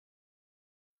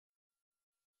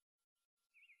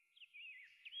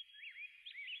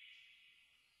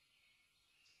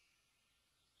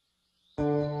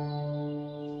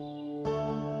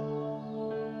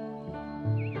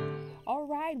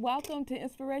welcome to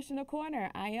Inspirational Corner.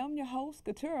 I am your host,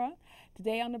 Katura.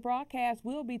 Today on the broadcast,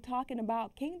 we'll be talking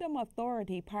about Kingdom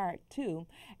Authority Part 2,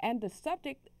 and the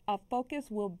subject of focus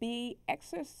will be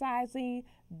exercising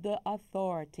the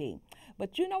authority.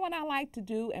 But you know what I like to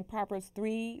do in Proverbs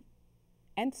 3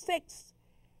 and 6?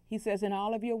 He says, in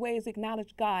all of your ways,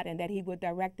 acknowledge God and that he will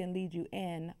direct and lead you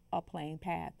in a plain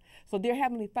path. So, dear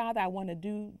Heavenly Father, I want to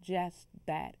do just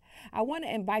that. I want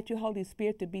to invite you, Holy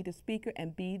Spirit, to be the speaker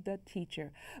and be the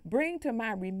teacher. Bring to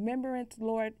my remembrance,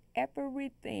 Lord,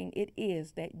 everything it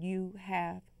is that you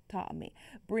have taught me.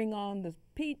 Bring on the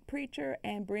preacher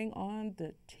and bring on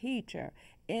the teacher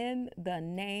in the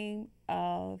name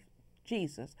of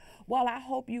Jesus. Well, I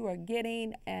hope you are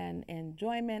getting an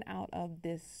enjoyment out of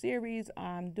this series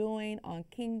I'm doing on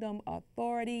Kingdom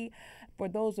Authority. For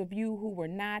those of you who were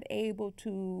not able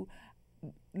to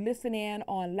listen in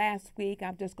on last week,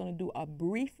 I'm just going to do a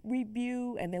brief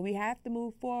review and then we have to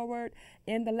move forward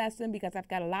in the lesson because I've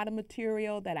got a lot of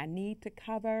material that I need to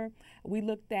cover. We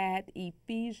looked at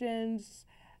Ephesians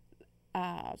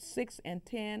 6 and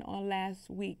 10 on last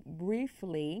week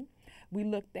briefly. We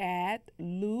looked at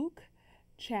Luke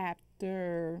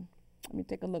chapter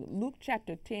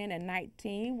 10 and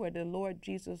 19, where the Lord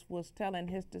Jesus was telling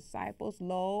his disciples,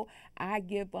 lo, I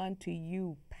give unto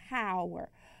you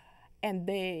power. And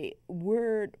the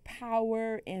word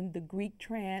power in the Greek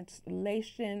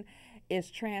translation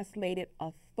is translated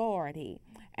authority.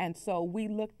 And so we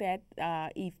looked at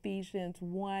Ephesians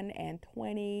 1 and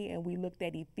 20, and we looked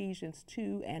at Ephesians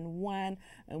 2 and 1,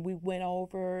 and we went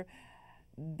over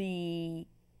the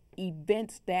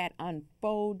events that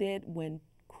unfolded when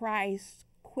Christ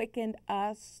quickened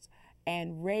us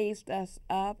and raised us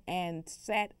up and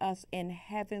set us in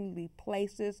heavenly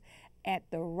places at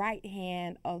the right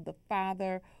hand of the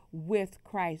Father with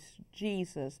Christ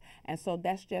Jesus. And so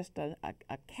that's just a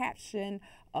caption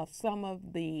of some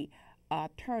of the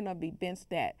turn of events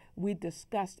that we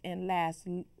discussed in last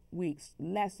week's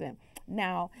lesson.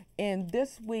 Now, in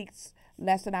this week's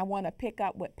lesson, I want to pick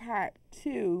up with part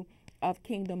 2 of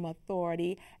Kingdom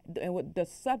Authority. The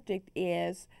subject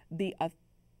is the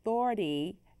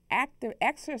authority,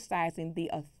 exercising the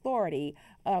authority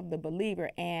of the believer.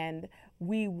 And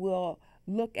we will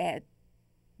look at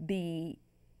the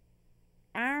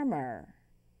armor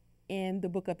in the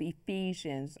book of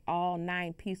Ephesians, all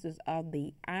 9 pieces of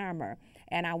the armor.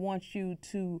 And I want you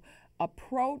to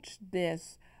approach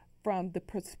this from the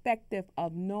perspective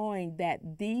of knowing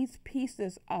that these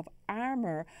pieces of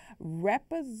armor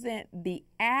represent the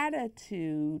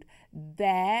attitude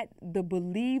that the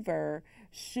believer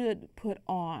should put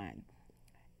on.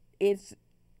 It's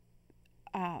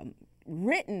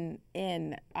written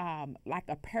in like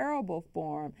a parable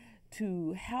form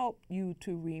to help you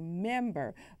to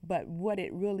remember, but what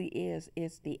it really is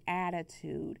the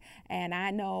attitude. And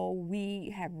I know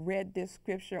we have read this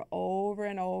scripture over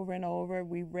and over and over.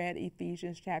 We read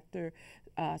Ephesians chapter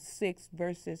 6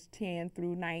 verses 10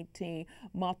 through 19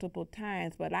 multiple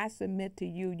times, but I submit to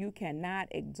you, you cannot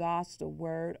exhaust the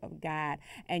word of God,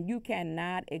 and you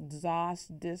cannot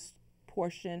exhaust this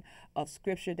portion of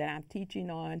scripture that I'm teaching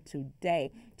on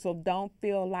today. So don't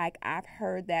feel like I've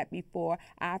heard that before.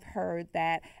 I've heard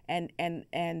that and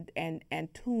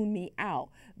tune me out.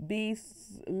 Be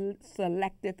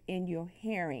selective in your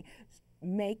hearing.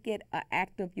 Make it an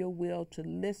act of your will to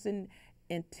listen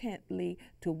intently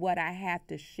to what I have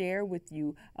to share with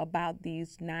you about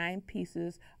these 9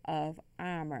 pieces of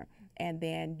armor. And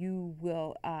then you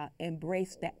will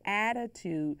embrace the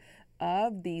attitude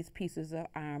of these pieces of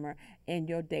armor in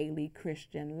your daily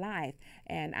Christian life.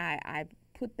 And I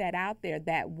put that out there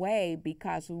that way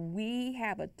because we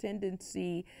have a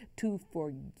tendency to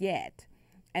forget.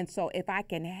 And so if I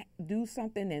can do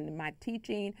something in my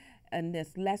teaching in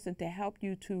this lesson to help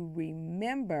you to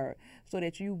remember so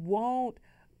that you won't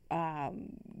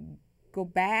go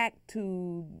back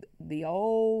to the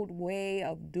old way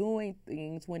of doing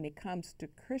things when it comes to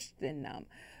Christendom,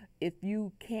 if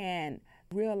you can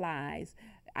realize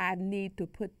I need to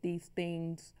put these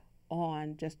things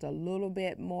on just a little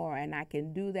bit more, and I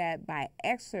can do that by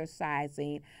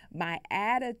exercising my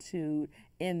attitude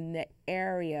in the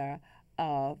area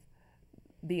of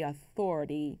the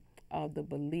authority of the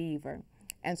believer.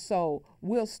 And so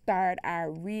we'll start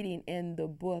our reading in the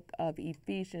book of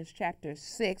Ephesians chapter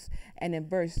 6 and in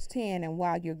verse 10. And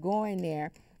while you're going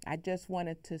there, I just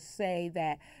wanted to say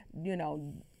that, you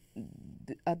know,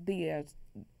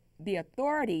 the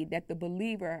authority that the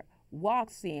believer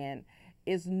walks in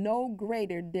is no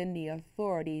greater than the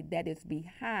authority that is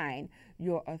behind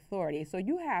your authority. So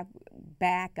you have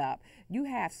backup, you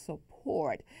have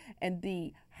support, and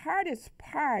the hardest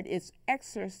part is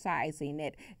exercising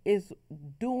it, is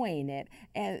doing it,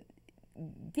 and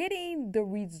getting the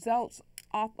results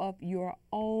off of your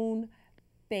own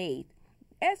faith.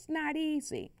 It's not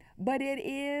easy, but it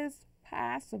is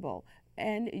possible,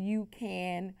 and you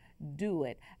can do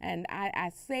it. And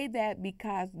I say that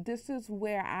because this is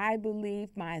where I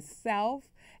believe myself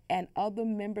and other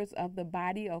members of the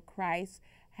body of Christ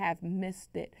have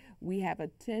missed it. We have a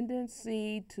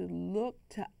tendency to look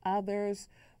to others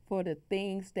for the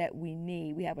things that we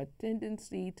need. We have a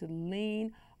tendency to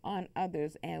lean on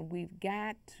others, and we've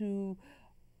got to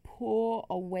pull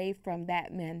away from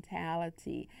that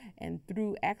mentality. And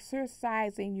through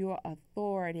exercising your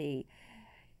authority,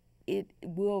 it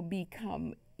will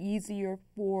become easier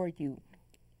for you.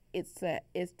 It's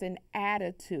an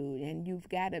attitude, and you've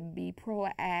got to be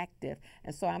proactive.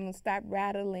 And so I'm going to stop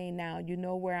rattling now. You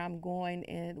know where I'm going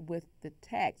in with the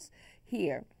text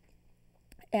here.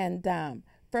 And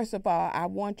first of all, I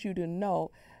want you to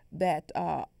know that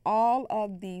all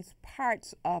of these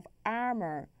parts of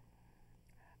armor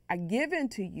are given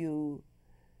to you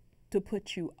to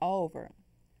put you over,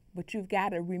 but you've got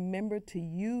to remember to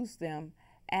use them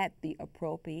at the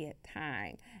appropriate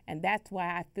time. And that's why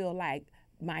I feel like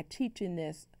my teaching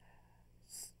this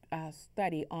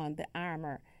study on the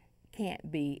armor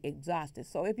can't be exhausted.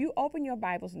 So if you open your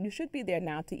Bibles, you should be there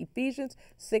now to Ephesians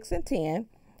 6 and 10,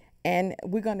 and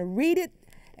we're going to read it,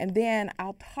 and then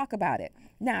I'll talk about it.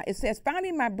 Now, it says,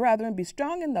 "Finally, my brethren, be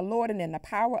strong in the Lord and in the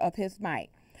power of his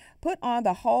might. Put on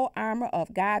the whole armor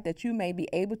of God, that you may be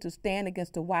able to stand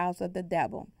against the wiles of the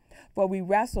devil. For we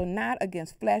wrestle not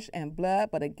against flesh and blood,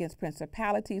 but against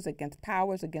principalities, against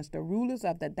powers, against the rulers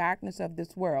of the darkness of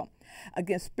this world,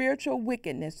 against spiritual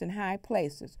wickedness in high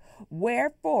places.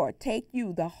 Wherefore, take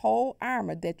you the whole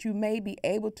armor, that you may be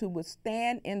able to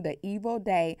withstand in the evil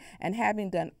day, and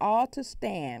having done all to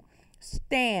stand.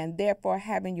 Stand, therefore,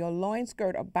 having your loins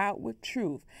girt about with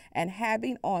truth, and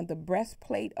having on the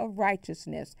breastplate of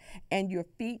righteousness, and your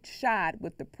feet shod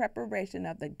with the preparation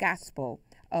of the gospel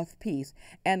of peace.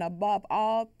 And above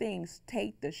all things,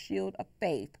 take the shield of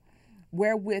faith,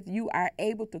 wherewith you are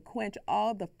able to quench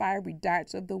all the fiery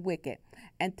darts of the wicked,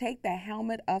 and take the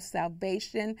helmet of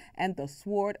salvation and the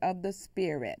sword of the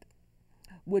Spirit,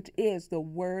 which is the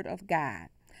word of God.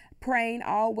 Praying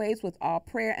always with all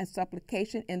prayer and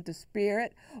supplication in the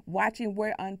Spirit, watching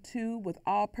whereunto with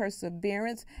all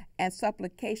perseverance and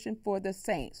supplication for the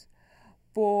saints.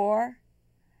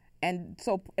 And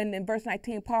in verse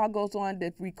 19, Paul goes on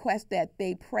to request that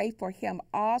they pray for him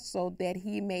also, that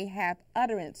he may have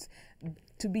utterance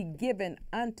to be given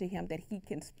unto him, that he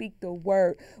can speak the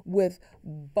word with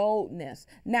boldness.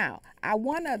 Now, I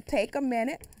want to take a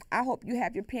minute. I hope you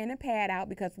have your pen and pad out,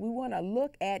 because we want to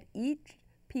look at each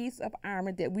piece of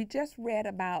armor that we just read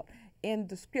about in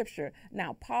the scripture.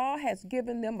 Now, Paul has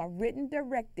given them a written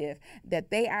directive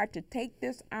that they are to take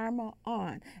this armor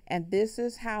on, and this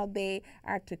is how they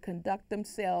are to conduct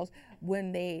themselves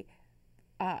when they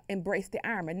embrace the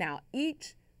armor. Now,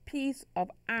 each piece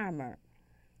of armor,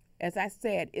 as I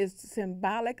said, is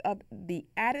symbolic of the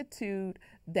attitude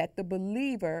that the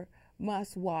believer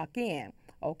must walk in,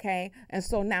 okay? And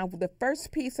so now the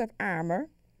first piece of armor,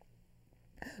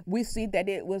 we see that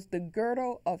it was the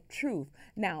girdle of truth.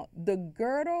 Now, the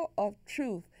girdle of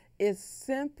truth is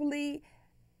simply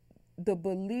the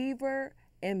believer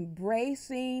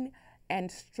embracing and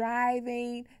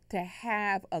striving to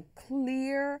have a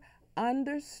clear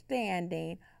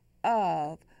understanding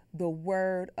of the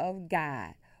Word of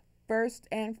God. First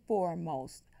and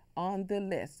foremost on the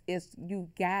list is you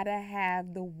gotta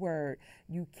have the Word.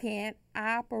 You can't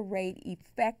operate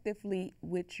effectively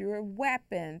with your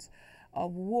weapons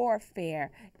of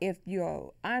warfare if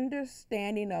your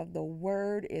understanding of the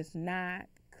word is not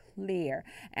clear.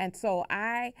 And so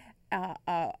I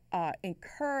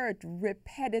encourage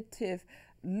repetitive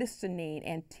listening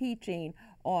and teaching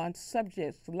on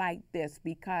subjects like this,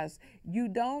 because you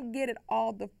don't get it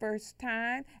all the first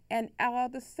time and all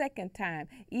the second time.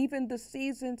 Even the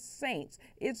seasoned saints,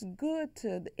 it's good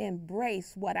to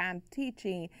embrace what I'm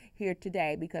teaching here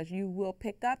today, because you will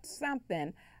pick up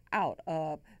something out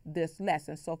of this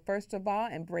lesson. So first of all,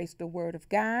 embrace the word of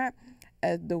God.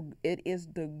 It is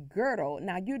the girdle.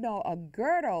 Now, you know, a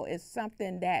girdle is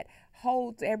something that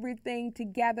holds everything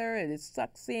together. It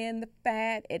sucks in the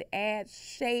fat. It adds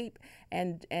shape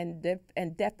and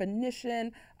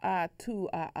definition to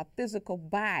a physical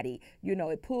body. You know,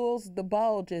 it pulls the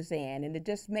bulges in, and it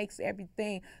just makes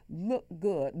everything look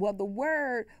good. Well, the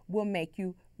word will make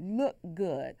you look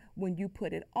good when you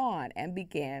put it on and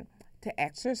begin to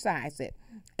exercise it.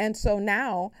 And so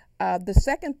now the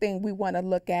second thing we want to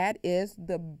look at is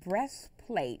the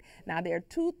breastplate. Now there are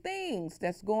two things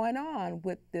that's going on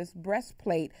with this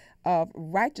breastplate of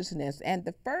righteousness. And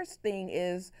the first thing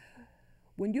is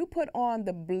when you put on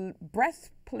the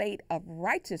breastplate of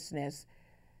righteousness,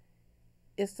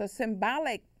 it's a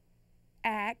symbolic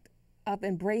act of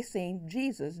embracing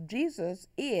Jesus. Jesus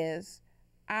is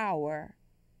our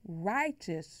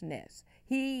righteousness.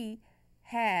 He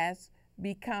has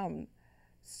become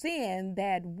sin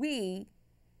that we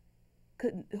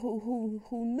could who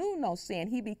knew no sin.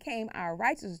 He became our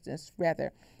righteousness,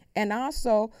 rather. And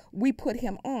also we put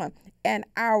him on. And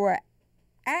our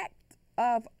act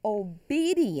of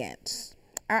obedience,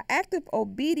 our active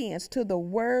obedience to the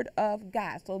word of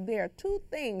God. So there are two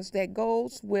things that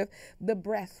goes with the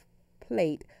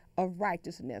breastplate of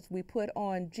righteousness. We put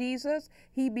on Jesus.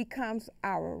 He becomes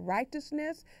our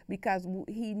righteousness because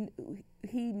he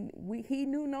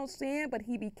knew no sin, but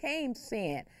he became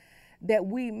sin that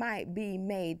we might be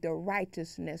made the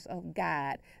righteousness of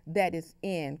God that is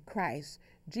in Christ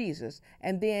Jesus.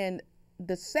 And then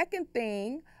the second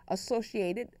thing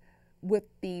associated with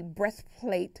the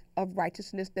breastplate of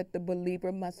righteousness that the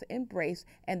believer must embrace,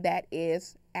 and that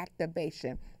is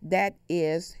activation. That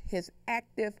is his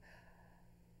active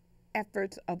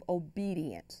efforts of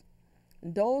obedience.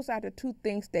 Those are the two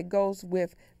things that goes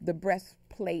with the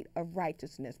breastplate of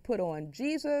righteousness. Put on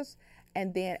Jesus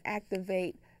and then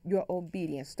activate your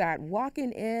obedience. Start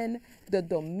walking in the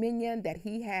dominion that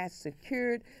he has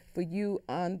secured for you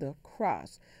on the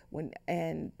cross.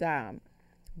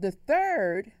 The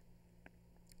third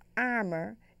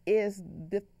armor is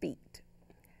the feet.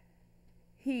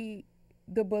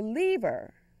 The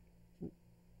believer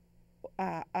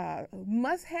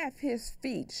must have his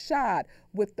feet shod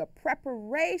with the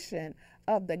preparation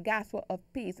of the gospel of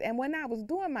peace. And when I was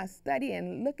doing my study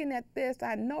and looking at this,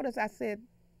 I noticed, I said,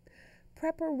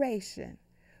 preparation.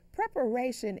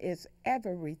 Preparation is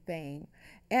everything.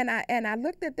 And I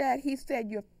looked at that. He said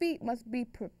your feet must be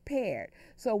prepared.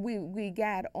 So we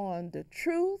got on the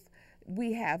truth.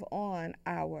 We have on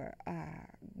our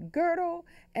girdle.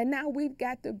 And now we've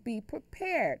got to be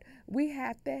prepared. We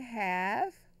have to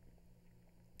have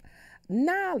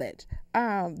knowledge,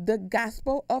 the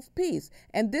gospel of peace.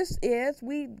 And this is,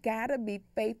 we've got to be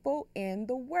faithful in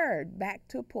the word. Back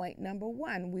to point number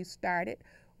one. We started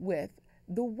with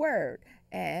the word.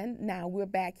 And now we're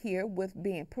back here with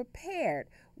being prepared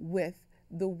with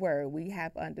the word. We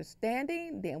have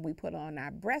understanding, then we put on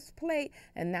our breastplate,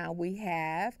 and now we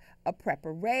have a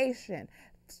preparation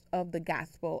of the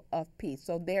gospel of peace.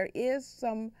 So there is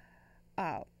some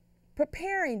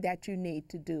preparing that you need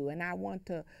to do, and I want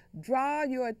to draw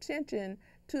your attention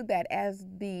to that as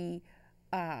the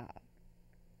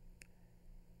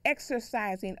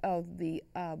exercising of the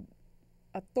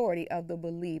authority of the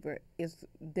believer is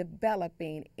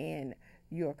developing in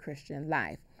your Christian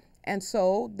life. And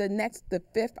so the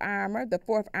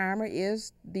fourth armor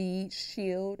is the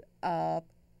shield of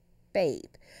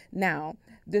faith. Now,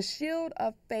 the shield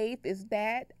of faith is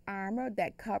that armor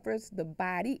that covers the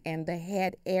body and the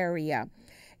head area.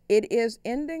 It is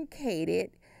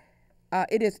indicating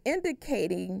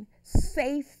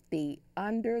safety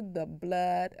under the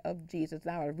blood of Jesus.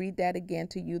 Now I'll read that again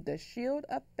to you. The shield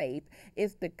of faith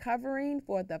is the covering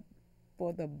for the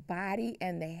body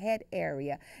and the head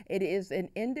area. It is an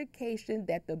indication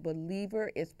that the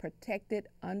believer is protected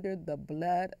under the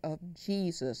blood of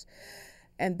Jesus.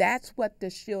 And that's what the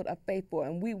shield of faith for.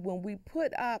 And when we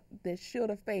put up the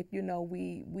shield of faith,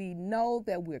 we know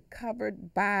that we're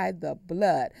covered by the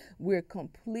blood. We're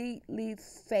completely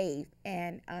safe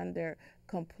and under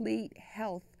complete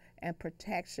health and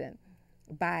protection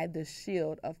by the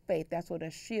shield of faith. That's what a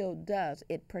shield does.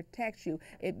 It protects you.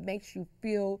 It makes you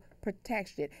feel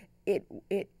protected. It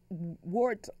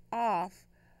wards off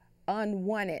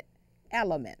unwanted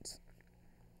elements.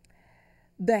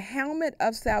 The helmet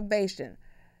of salvation.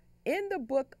 In the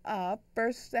book of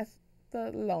 1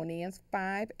 Thessalonians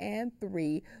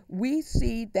 5:3, we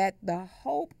see that the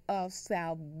hope of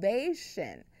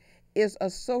salvation is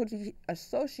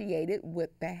associated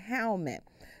with the helmet.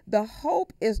 The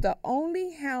hope is the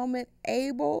only helmet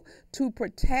able to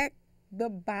protect the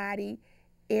body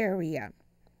area.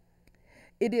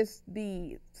 It's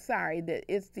the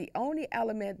only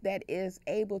element that is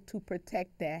able to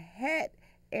protect the head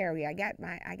area. I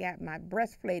got my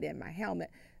breastplate and my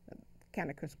helmet kind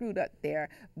of screwed up there,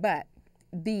 but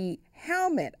the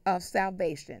helmet of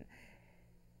salvation,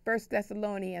 1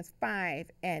 Thessalonians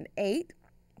 5:8,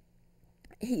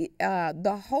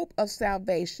 the hope of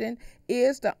salvation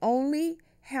is the only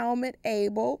helmet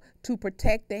able to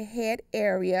protect the head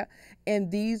area in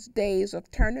these days of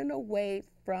turning away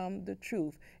from the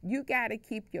truth. You got to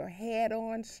keep your head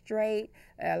on straight.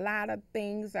 A lot of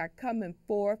things are coming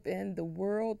forth in the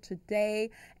world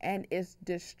today, and it's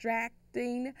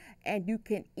distracting, and you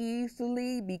can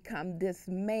easily become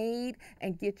dismayed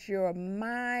and get your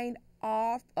mind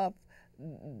off of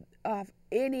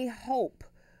any hope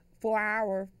for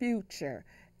our future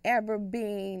ever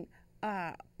being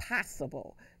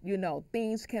possible. You know,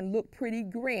 things can look pretty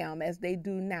grim as they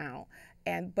do now,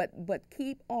 and but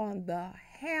keep on the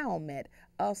helmet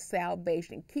of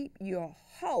salvation. Keep your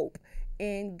hope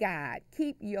in God.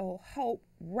 Keep your hope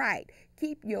right.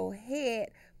 Keep your head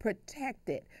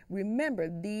protected. Remember,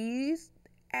 these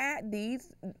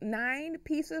 9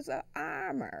 pieces of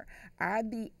armor are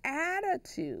the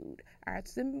attitude, are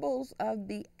symbols of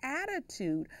the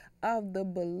attitude of the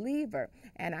believer.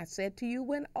 And I said to you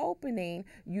when opening,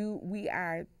 we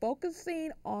are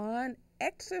focusing on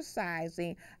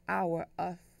exercising our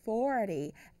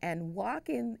authority and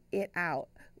walking it out.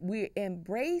 We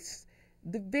embrace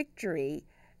the victory,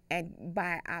 and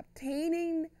by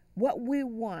obtaining what we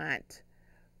want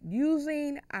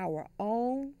using our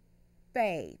own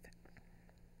faith.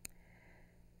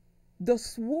 The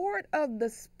sword of the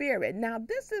Spirit. Now,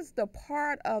 this is the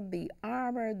part of the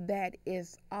armor that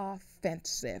is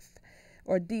offensive,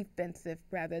 or defensive,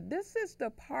 rather. This is the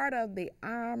part of the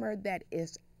armor that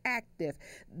is active.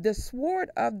 The sword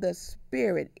of the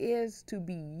Spirit is to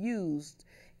be used.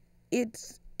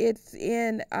 It's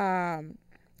in a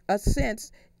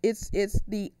sense. It's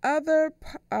the other.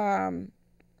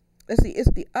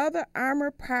 It's the other armor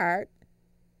part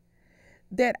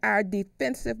that are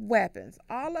defensive weapons.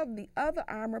 All of the other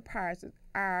armor parts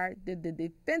are the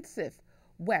defensive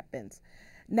weapons.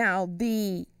 Now,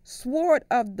 the sword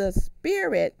of the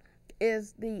Spirit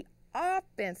is the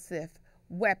offensive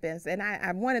weapons. And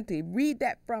I wanted to read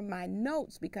that from my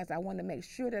notes because I want to make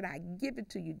sure that I give it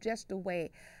to you just the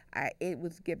way it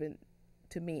was given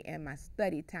to me in my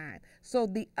study time. So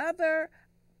the other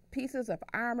pieces of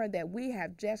armor that we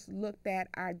have just looked at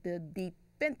are the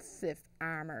defensive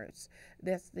armors.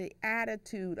 That's the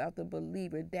attitude of the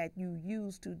believer that you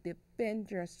use to defend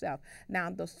yourself. Now,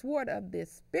 the sword of the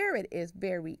Spirit is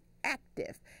very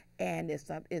active, and it's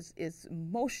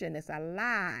motion, it's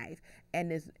alive,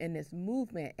 and it's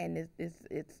movement, and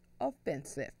it's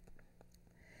offensive.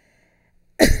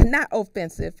 Not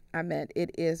offensive, I meant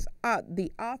it is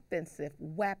the offensive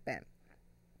weapon.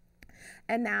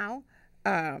 And now,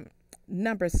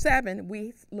 number 7,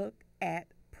 we look at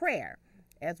prayer.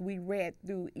 As we read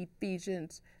through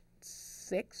Ephesians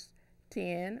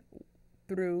 6:10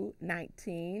 through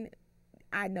 19,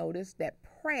 I noticed that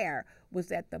prayer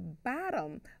was at the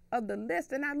bottom of the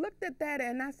list. And I looked at that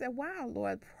and I said, wow,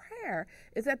 Lord, prayer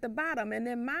is at the bottom. And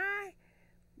in my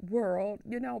world,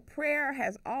 you know, prayer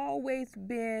has always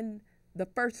been the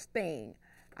first thing.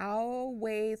 I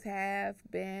always have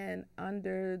been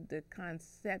under the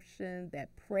conception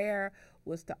that prayer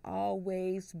was to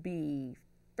always be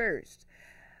first.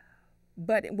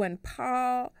 But when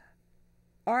Paul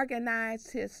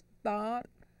organized his thought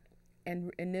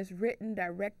and in this written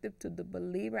directive to the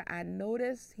believer, I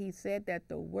noticed he said that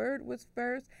the word was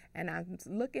first, and I'm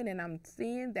looking and I'm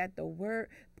seeing that the word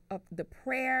of the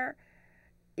prayer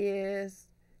is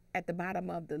at the bottom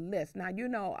of the list. Now, you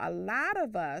know, a lot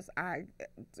of us are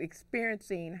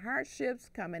experiencing hardships,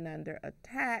 coming under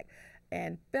attack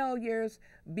and failures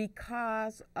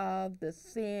because of the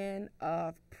sin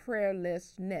of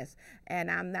prayerlessness. And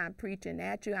I'm not preaching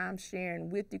at you, I'm sharing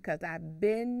with you because I've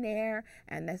been there,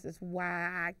 and this is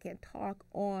why I can talk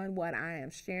on what I am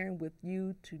sharing with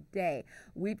you today.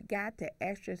 We've got to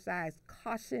exercise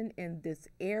caution in this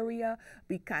area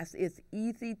because it's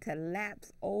easy to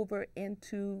lapse over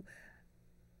into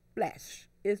flesh.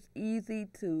 It's easy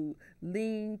to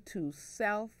lean to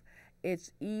self.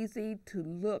 It's easy to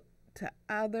look to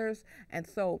others, and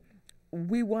so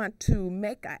we want to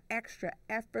make an extra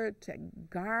effort to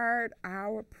guard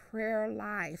our prayer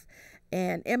life.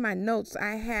 And in my notes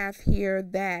I have here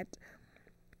that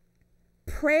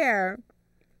prayer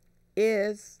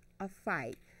is a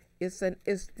fight. It's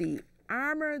the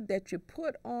armor that you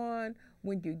put on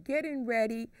when you're getting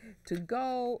ready to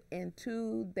go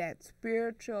into that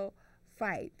spiritual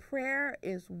fight. Prayer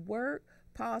is work.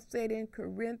 Paul said in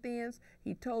Corinthians,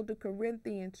 he told the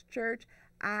Corinthians church,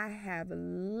 I have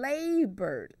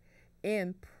labored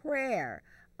in prayer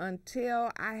until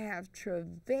I have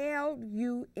travailed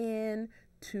you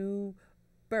into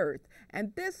birth.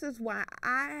 And this is why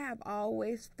I have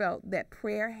always felt that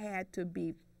prayer had to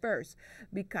be first,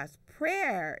 because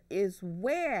prayer is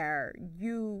where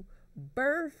you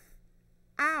birth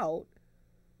out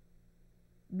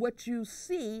what you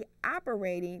see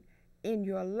operating in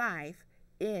your life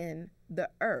in the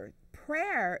earth.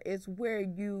 Prayer is where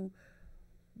you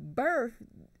birth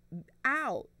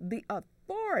out the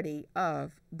authority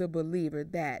of the believer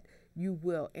that you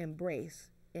will embrace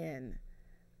in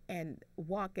and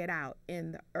walk it out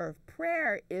in the earth.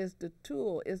 Prayer is the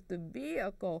tool, is the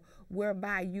vehicle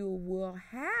whereby you will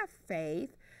have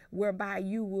faith, whereby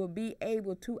you will be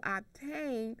able to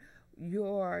obtain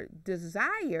your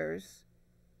desires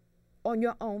on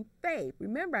your own faith.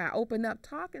 Remember, I opened up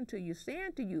talking to you,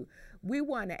 saying to you, we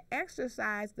want to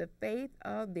exercise the faith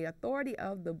of the authority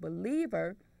of the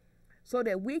believer so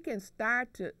that we can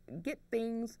start to get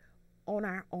things on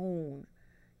our own.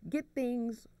 Get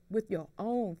things with your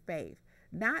own faith,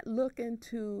 not looking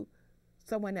to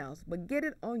someone else, but get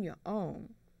it on your own.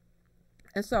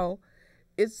 And so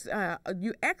it's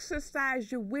you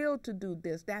exercise your will to do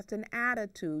this. That's an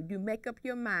attitude. You make up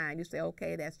your mind. You say,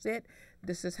 okay, that's it.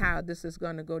 This is how this is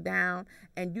going to go down.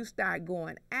 And you start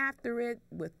going after it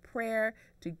with prayer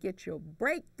to get your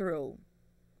breakthrough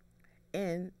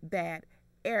in that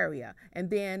area. And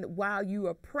then while you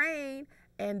are praying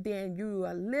and then you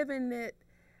are living it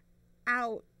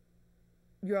out,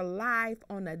 your life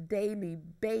on a daily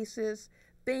basis,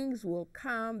 things will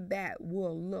come that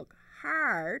will look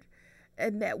hard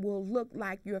and that will look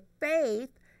like your faith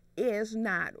is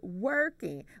not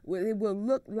working. It will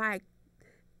look like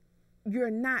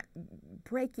you're not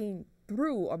breaking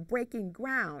through or breaking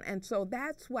ground. And so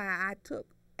that's why I took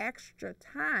extra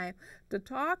time to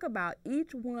talk about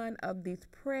each one of these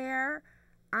prayer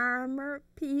armor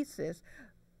pieces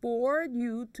for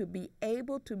you to be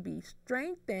able to be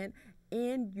strengthened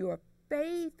in your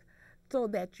faith so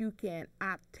that you can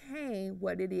obtain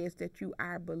what it is that you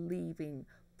are believing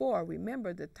for.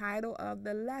 Remember, the title of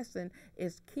the lesson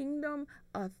is Kingdom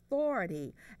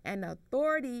Authority, and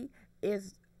authority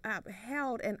is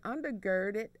upheld and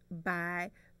undergirded by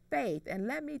faith. And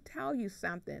let me tell you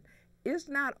something, it's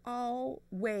not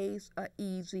always an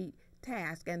easy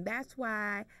task, and that's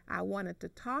why I wanted to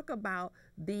talk about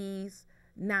these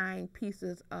 9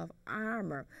 pieces of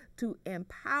armor to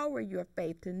empower your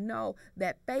faith, to know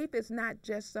that faith is not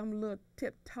just some little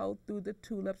tiptoe through the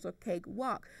tulips or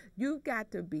cakewalk. You've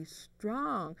got to be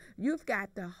strong. You've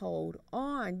got to hold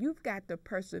on. You've got to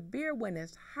persevere when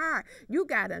it's hard. You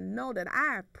got to know that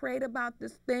I have prayed about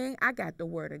this thing. I got the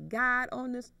word of God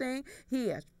on this thing. He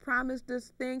has promised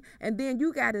this thing. And then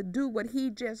you got to do what he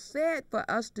just said for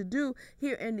us to do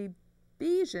here in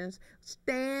Ephesians.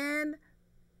 Stand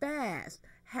fast,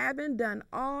 having done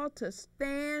all to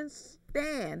stand.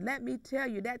 Let me tell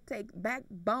you, that takes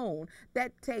backbone,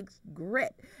 that takes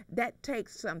grit, that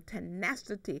takes some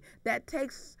tenacity, that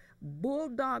takes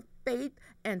bulldog faith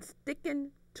and sticking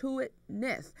to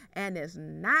itness. And it's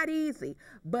not easy,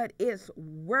 but it's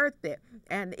worth it,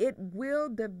 and it will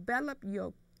develop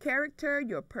your character,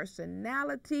 your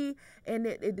personality, and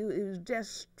it will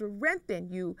just strengthen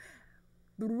you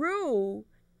through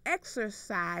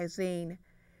exercising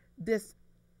this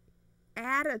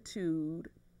attitude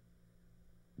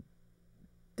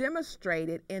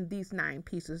demonstrated in these 9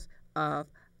 pieces of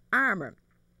armor.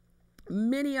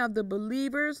 Many of the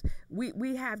believers,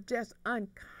 we have just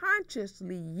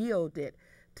unconsciously yielded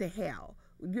to hell.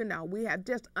 You know, we have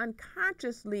just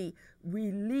unconsciously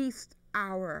released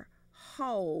our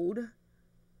hold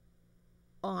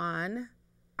on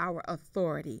our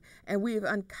authority, and we've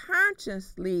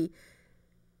unconsciously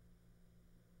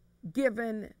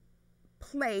given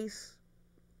place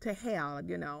to hell,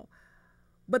 you know.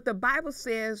 But the Bible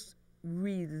says,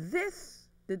 resist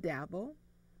the devil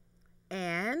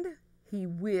and he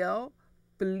will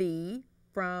flee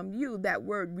from you. That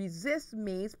word resist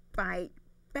means fight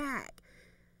back.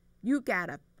 You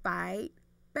gotta fight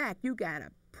back. You gotta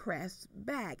press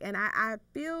back. And I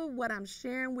feel what I'm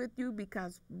sharing with you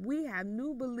because we have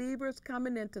new believers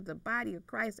coming into the body of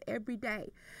Christ every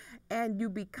day. And you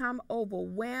become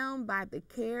overwhelmed by the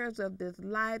cares of this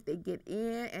life. They get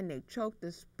in and they choke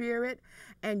the spirit,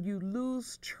 and you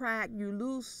lose track, you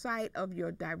lose sight of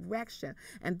your direction.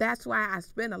 And that's why I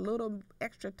spent a little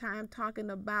extra time talking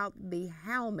about the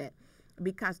helmet,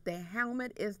 because the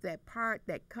helmet is that part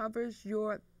that covers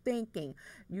your thinking.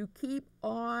 You keep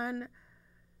on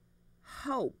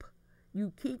hope.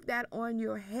 You keep that on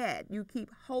your head. You keep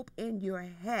hope in your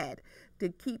head to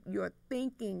keep your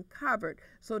thinking covered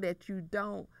so that you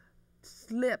don't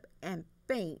slip and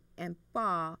faint and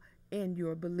fall in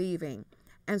your believing.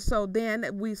 And so then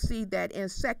we see that in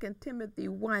 2 Timothy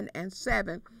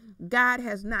 1:7, God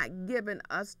has not given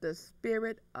us the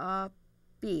spirit of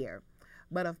fear,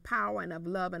 but of power and of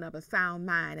love and of a sound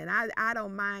mind. And I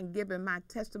don't mind giving my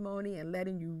testimony and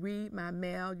letting you read my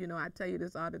mail. You know, I tell you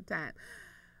this all the time.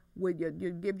 When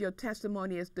you give your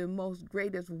testimony, it's the most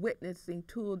greatest witnessing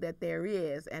tool that there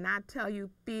is. And I tell you,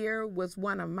 fear was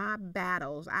one of my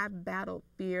battles. I battled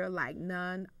fear like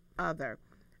none other.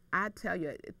 I tell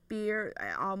you, fear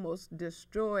almost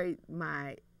destroyed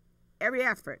my every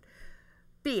effort.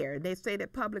 Fear. They say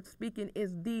that public speaking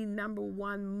is the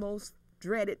 #1 most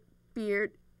dreaded,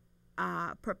 feared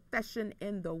profession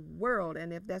in the world.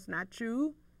 And if that's not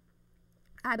true,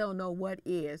 I don't know what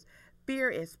is.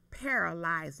 Fear is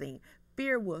paralyzing.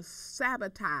 Fear will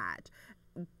sabotage.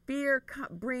 Fear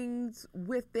brings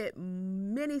with it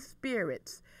many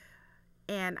spirits.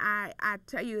 And I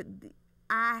tell you,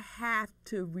 I have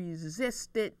to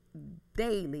resist it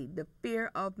daily. The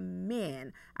fear of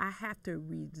men. I have to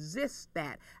resist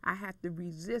that. I have to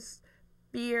resist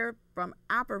fear from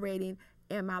operating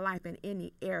in my life in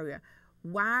any area.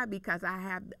 Why? Because I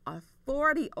have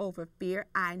authority over fear.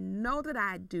 I know that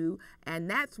I do, and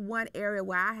that's one area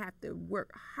where I have to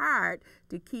work hard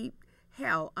to keep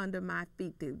hell under my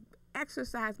feet, to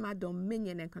exercise my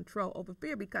dominion and control over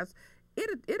fear, because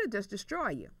it'll just destroy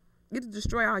you. It'll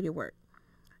destroy all your work.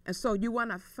 And so you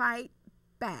want to fight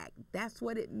back. That's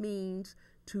what it means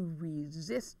to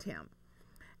resist him.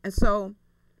 And so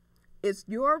it's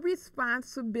your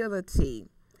responsibility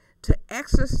to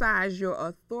exercise your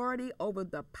authority over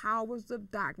the powers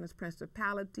of darkness,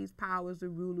 principalities, powers, the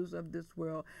rulers of this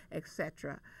world,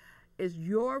 etc. It's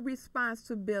your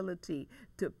responsibility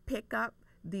to pick up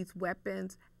these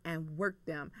weapons and work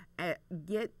them and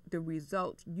get the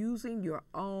results using your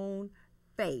own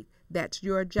faith. That's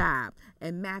your job.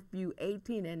 In Matthew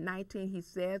 18:19, he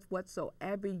says,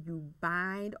 whatsoever you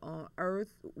bind on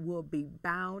earth will be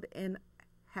bound in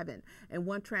heaven. In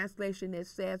one translation, it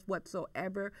says,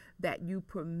 whatsoever that you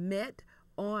permit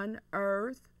on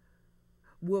earth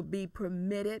will be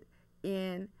permitted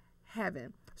in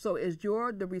heaven. So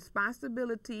the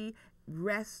responsibility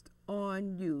rests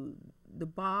on you. The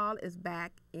ball is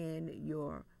back in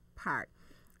your part.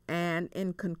 And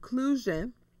in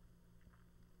conclusion,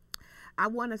 I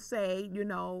want to say, you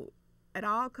know, at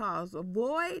all costs,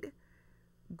 avoid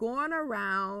going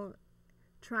around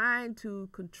trying to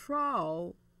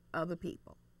control other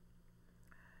people.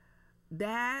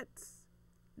 That's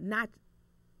not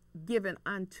given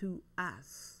unto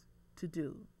us to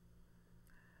do.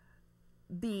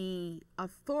 The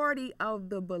authority of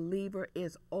the believer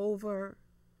is over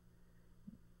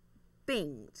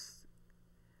things,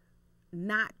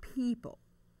 not people.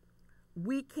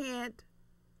 We can't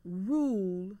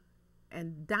rule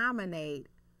and dominate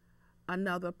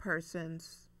another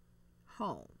person's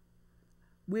home.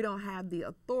 We don't have the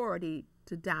authority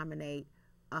to dominate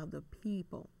other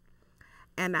people.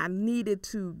 And I needed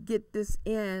to get this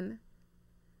in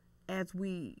as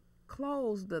we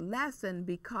close the lesson,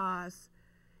 because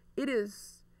it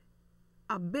is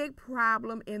a big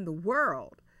problem in the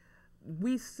world.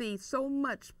 We see so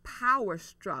much power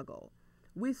struggle.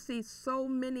 We see so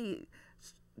many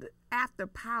after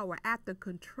power, after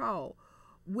control,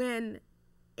 when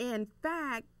in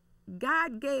fact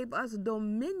God gave us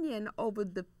dominion over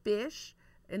the fish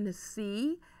in the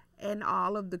sea and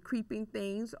all of the creeping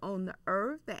things on the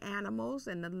earth, the animals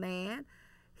and the land.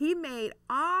 He made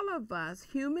all of us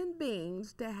human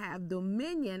beings to have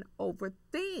dominion over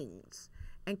things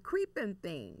and creeping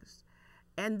things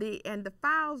and the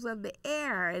fowls of the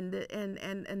air and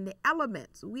the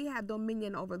elements. We have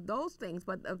dominion over those things.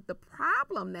 But the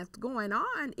problem that's going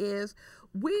on is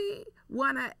we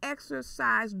want to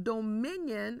exercise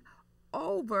dominion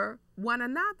over one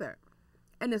another.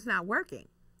 And it's not working,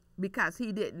 because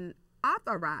he didn't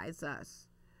authorize us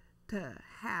to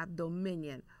have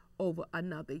dominion over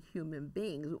another human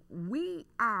being. We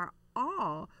are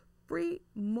all free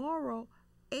moral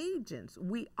agents.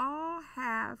 We all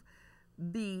have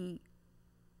the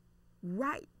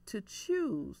right to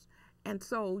choose. And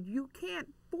so you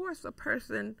can't force a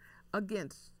person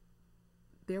against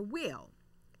their will.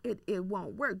 It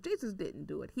won't work. Jesus didn't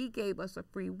do it. He gave us a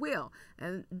free will.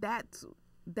 And that's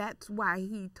why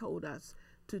he told us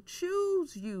to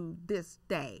choose you this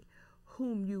day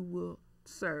whom you will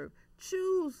serve.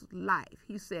 Choose life,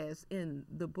 he says in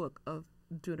the book of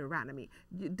Deuteronomy.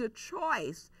 The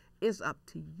choice is up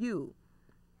to you.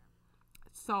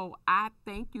 So I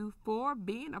thank you for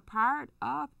being a part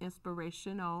of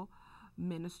Inspirational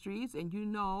Ministries. And you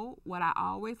know what I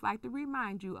always like to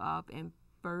remind you of in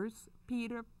 1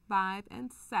 Peter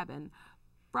 5:7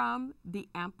 from the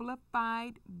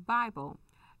Amplified Bible.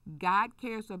 God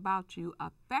cares about you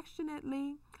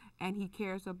affectionately, and he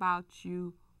cares about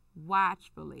you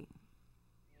watchfully.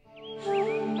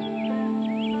 you.